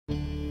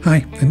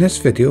Hi, in this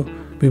video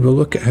we will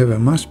look at how a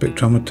mass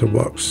spectrometer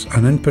works,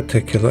 and in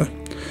particular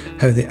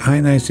how the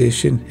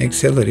ionisation,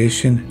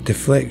 acceleration,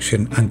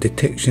 deflection and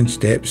detection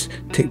steps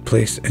take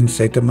place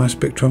inside the mass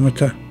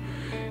spectrometer.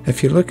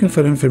 If you're looking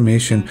for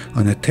information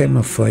on a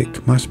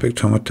time-of-flight mass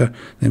spectrometer,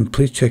 then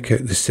please check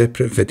out the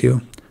separate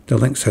video. The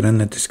links are in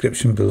the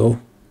description below.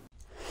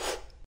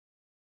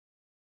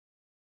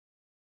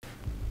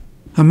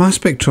 A mass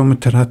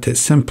spectrometer at its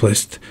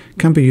simplest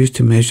can be used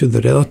to measure the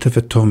relative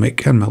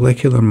atomic and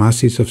molecular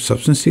masses of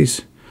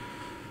substances.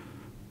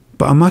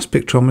 But a mass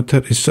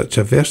spectrometer is such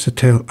a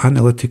versatile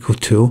analytical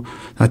tool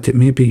that it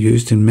may be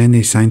used in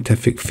many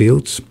scientific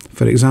fields.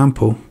 For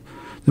example,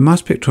 the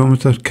mass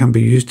spectrometer can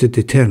be used to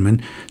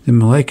determine the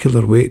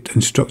molecular weight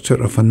and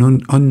structure of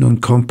unknown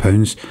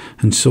compounds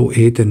and so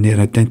aid in their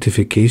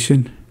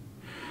identification.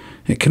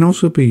 It can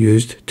also be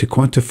used to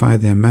quantify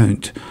the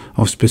amount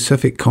of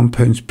specific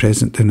compounds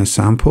present in a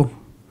sample.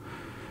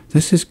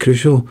 This is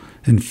crucial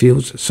in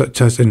fields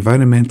such as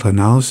environmental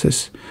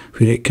analysis,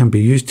 where it can be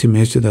used to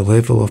measure the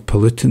level of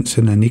pollutants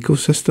in an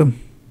ecosystem.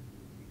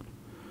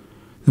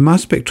 The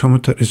mass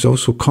spectrometer is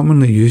also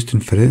commonly used in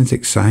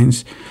forensic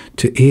science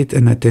to aid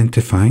in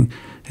identifying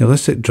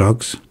illicit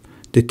drugs,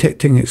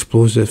 detecting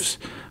explosives,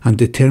 and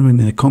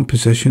determining the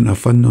composition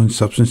of unknown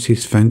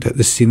substances found at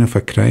the scene of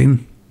a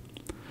crime.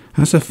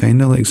 As a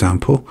final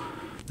example,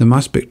 the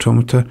mass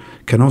spectrometer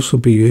can also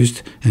be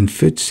used in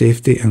food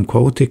safety and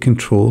quality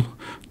control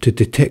to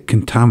detect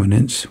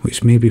contaminants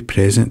which may be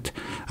present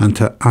and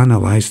to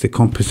analyse the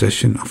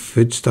composition of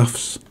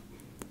foodstuffs.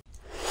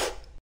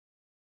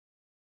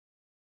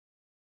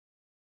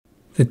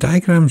 The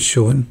diagram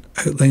shown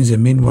outlines the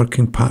main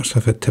working parts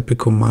of a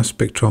typical mass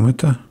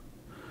spectrometer.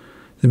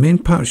 The main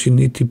parts you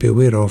need to be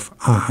aware of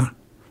are,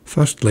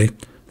 firstly,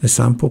 the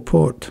sample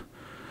port.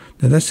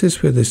 Now this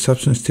is where the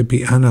substance to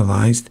be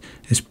analysed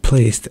is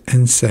placed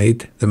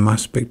inside the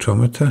mass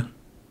spectrometer.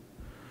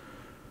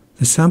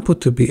 The sample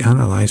to be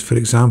analysed, for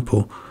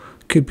example,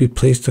 could be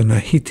placed on a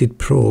heated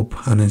probe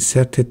and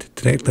inserted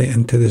directly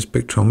into the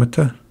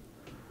spectrometer.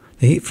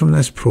 The heat from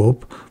this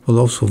probe will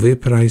also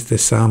vaporise the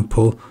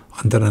sample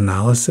under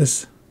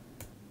analysis.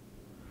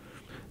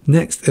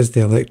 Next is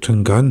the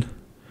electron gun.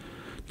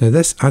 Now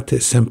this, at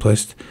its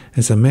simplest,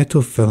 is a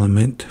metal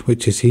filament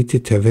which is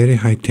heated to a very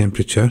high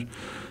temperature,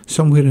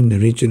 somewhere in the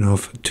region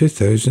of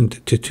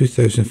 2000 to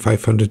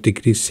 2500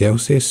 degrees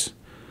Celsius,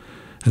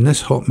 and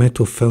this hot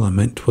metal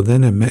filament will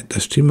then emit a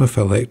stream of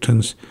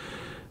electrons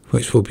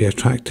which will be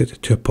attracted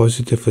to a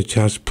positively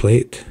charged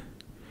plate.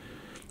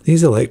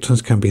 These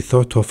electrons can be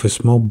thought of as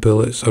small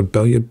bullets or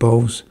billiard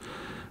balls,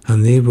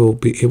 and they will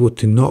be able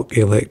to knock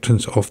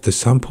electrons off the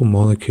sample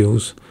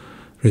molecules,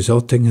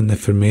 resulting in the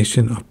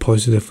formation of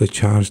positively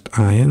charged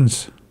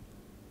ions.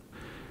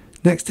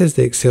 Next is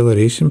the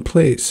acceleration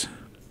plates.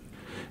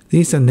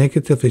 These are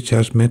negatively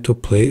charged metal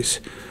plates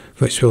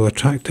which will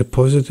attract the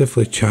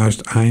positively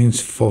charged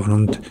ions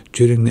formed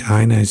during the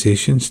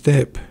ionisation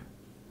step.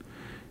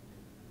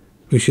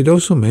 We should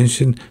also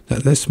mention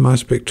that this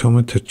mass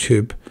spectrometer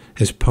tube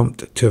is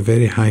pumped to a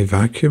very high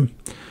vacuum.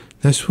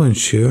 This will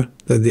ensure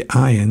that the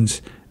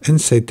ions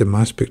inside the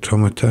mass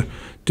spectrometer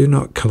do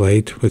not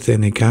collide with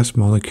any gas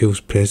molecules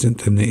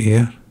present in the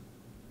air.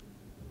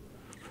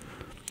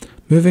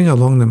 Moving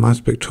along the mass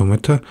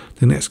spectrometer,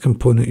 the next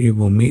component you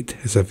will meet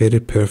is a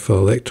very powerful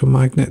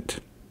electromagnet.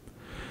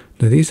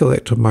 Now these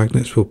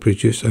electromagnets will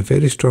produce a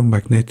very strong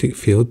magnetic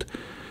field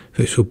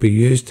which will be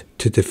used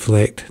to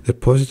deflect the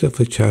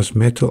positively charged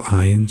metal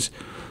ions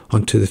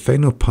onto the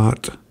final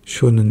part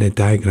shown in the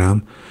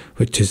diagram,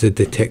 which is the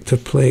detector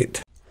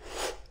plate.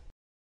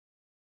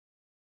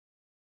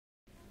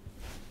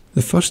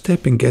 The first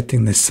step in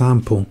getting the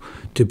sample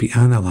to be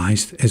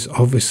analysed is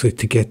obviously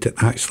to get it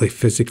actually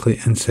physically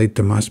inside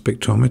the mass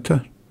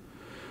spectrometer.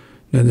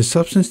 Now the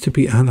substance to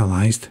be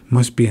analysed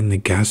must be in the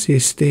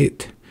gaseous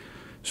state.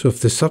 So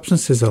if the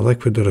substance is a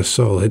liquid or a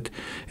solid,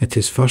 it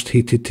is first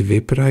heated to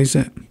vaporise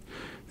it.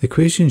 The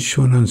equations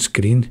shown on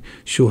screen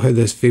show how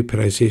this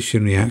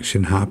vaporisation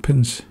reaction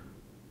happens.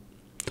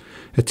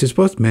 It is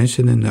worth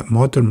mentioning that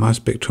modern mass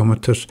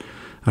spectrometers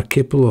are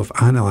capable of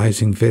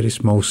analysing very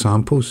small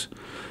samples,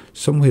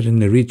 somewhere in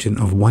the region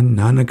of 1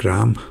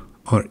 nanogram,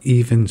 or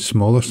even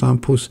smaller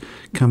samples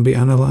can be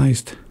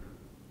analysed.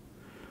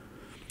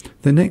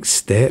 The next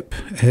step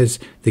is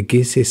the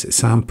gaseous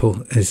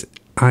sample is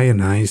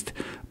ionised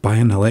by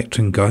an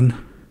electron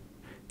gun.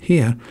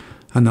 Here,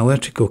 an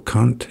electrical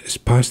current is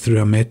passed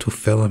through a metal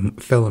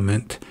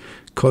filament,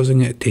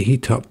 causing it to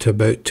heat up to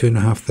about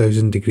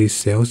 2500 degrees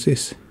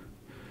Celsius.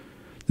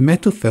 The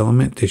metal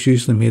filament is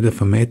usually made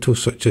of a metal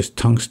such as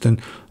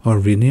tungsten or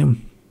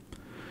rhenium.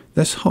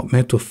 This hot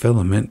metal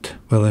filament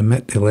will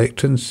emit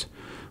electrons,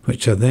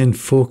 which are then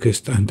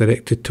focused and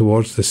directed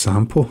towards the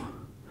sample.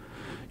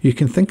 You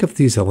can think of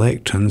these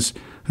electrons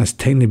as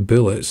tiny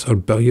bullets or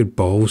billiard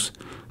balls,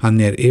 and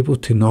they are able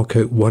to knock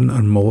out one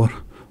or more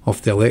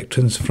of the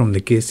electrons from the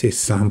gaseous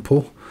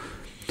sample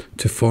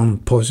to form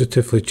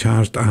positively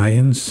charged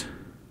ions.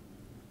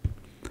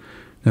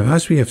 Now,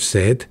 as we have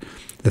said,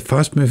 The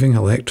fast-moving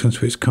electrons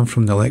which come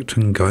from the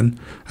electron gun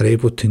are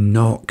able to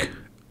knock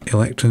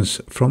electrons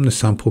from the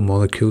sample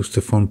molecules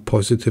to form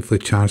positively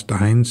charged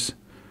ions.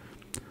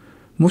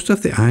 Most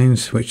of the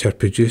ions which are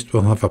produced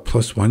will have a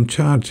 +1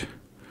 charge.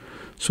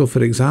 So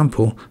for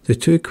example, the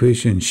two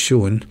equations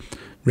shown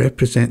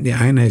represent the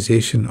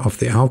ionization of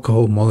the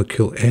alcohol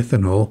molecule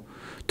ethanol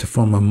to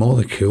form a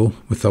molecule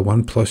with a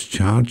 1+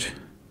 charge.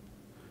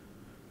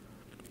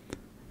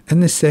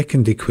 In the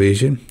second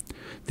equation,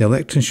 the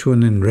electron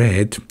shown in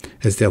red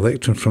is the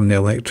electron from the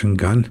electron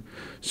gun,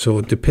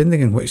 so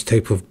depending on which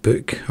type of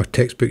book or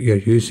textbook you're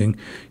using,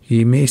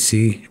 you may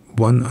see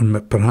one or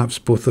perhaps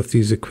both of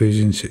these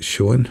equations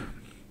shown.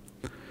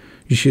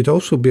 You should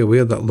also be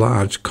aware that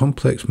large,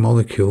 complex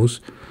molecules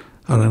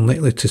are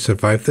unlikely to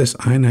survive this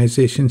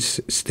ionization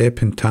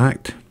step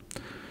intact.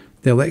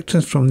 The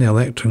electrons from the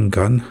electron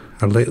gun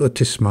are likely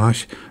to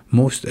smash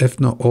most, if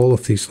not all,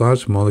 of these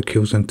large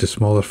molecules into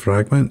smaller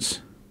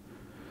fragments.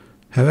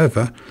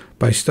 However,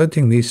 by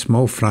studying these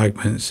small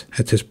fragments,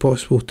 it is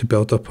possible to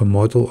build up a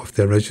model of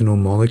the original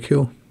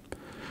molecule,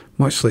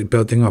 much like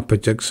building up a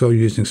jigsaw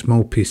using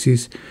small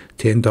pieces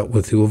to end up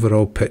with the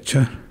overall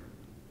picture.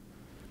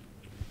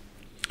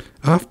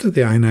 After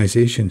the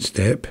ionization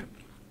step,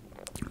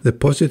 the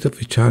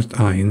positively charged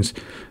ions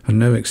are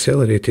now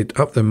accelerated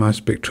up the mass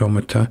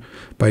spectrometer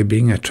by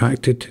being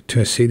attracted to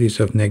a series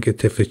of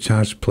negatively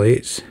charged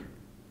plates.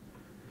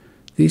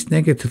 These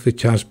negatively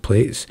charged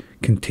plates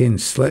contain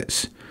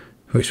slits,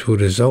 which will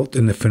result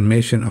in the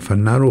formation of a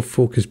narrow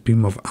focused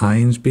beam of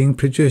ions being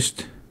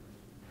produced.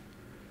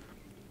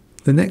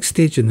 The next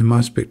stage in the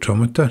mass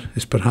spectrometer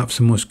is perhaps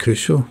the most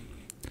crucial.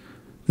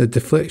 The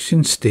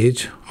deflection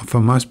stage of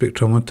a mass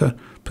spectrometer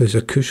plays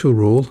a crucial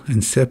role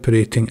in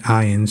separating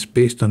ions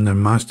based on their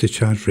mass to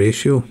charge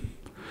ratio,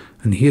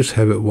 and here's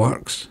how it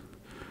works.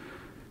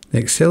 The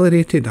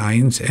accelerated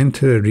ions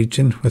enter a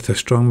region with a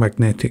strong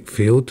magnetic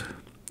field.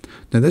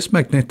 Now this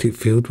magnetic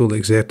field will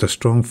exert a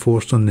strong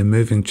force on the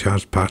moving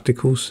charged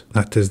particles,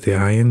 that is the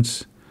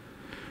ions.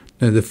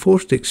 Now the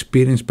force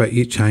experienced by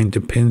each ion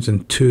depends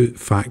on two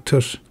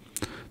factors: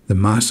 the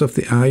mass of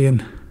the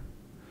ion.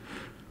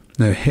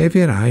 Now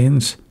heavier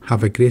ions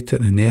have a greater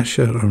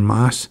inertia or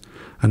mass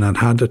and are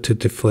harder to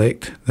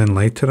deflect than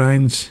lighter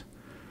ions.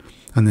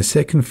 And the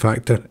second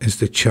factor is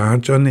the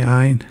charge on the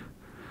ion.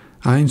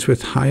 Ions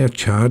with higher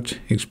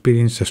charge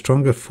experience a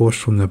stronger force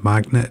from the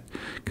magnet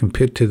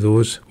compared to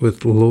those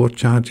with lower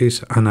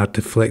charges and are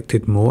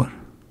deflected more.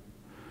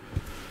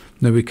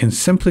 Now we can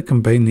simply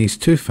combine these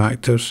two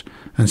factors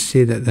and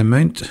say that the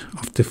amount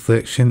of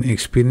deflection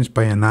experienced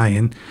by an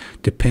ion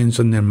depends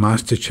on their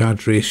mass to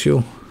charge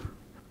ratio.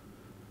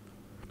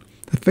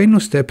 The final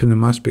step in the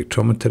mass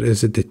spectrometer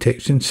is the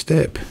detection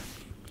step.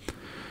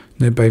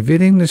 Now by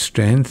varying the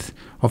strength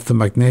of the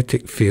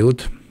magnetic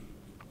field,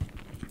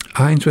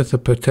 ions with a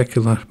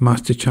particular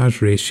mass to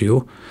charge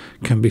ratio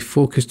can be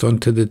focused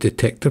onto the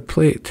detector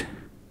plate.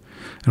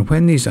 And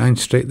when these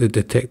ions strike the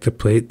detector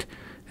plate,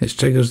 it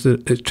triggers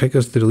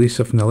the release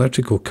of an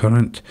electrical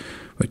current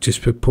which is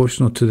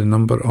proportional to the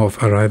number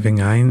of arriving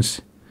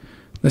ions.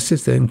 This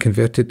is then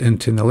converted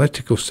into an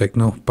electrical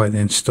signal by the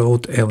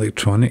installed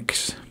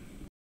electronics.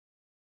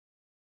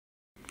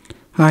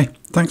 Hi,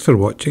 thanks for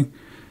watching.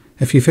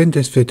 If you found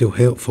this video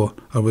helpful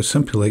or would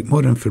simply like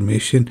more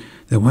information,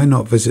 then why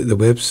not visit the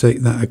website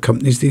that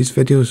accompanies these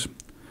videos?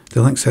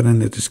 The links are in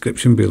the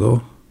description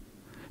below.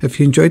 If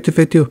you enjoyed the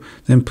video,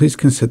 then please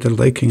consider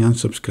liking and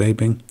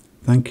subscribing.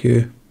 Thank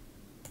you.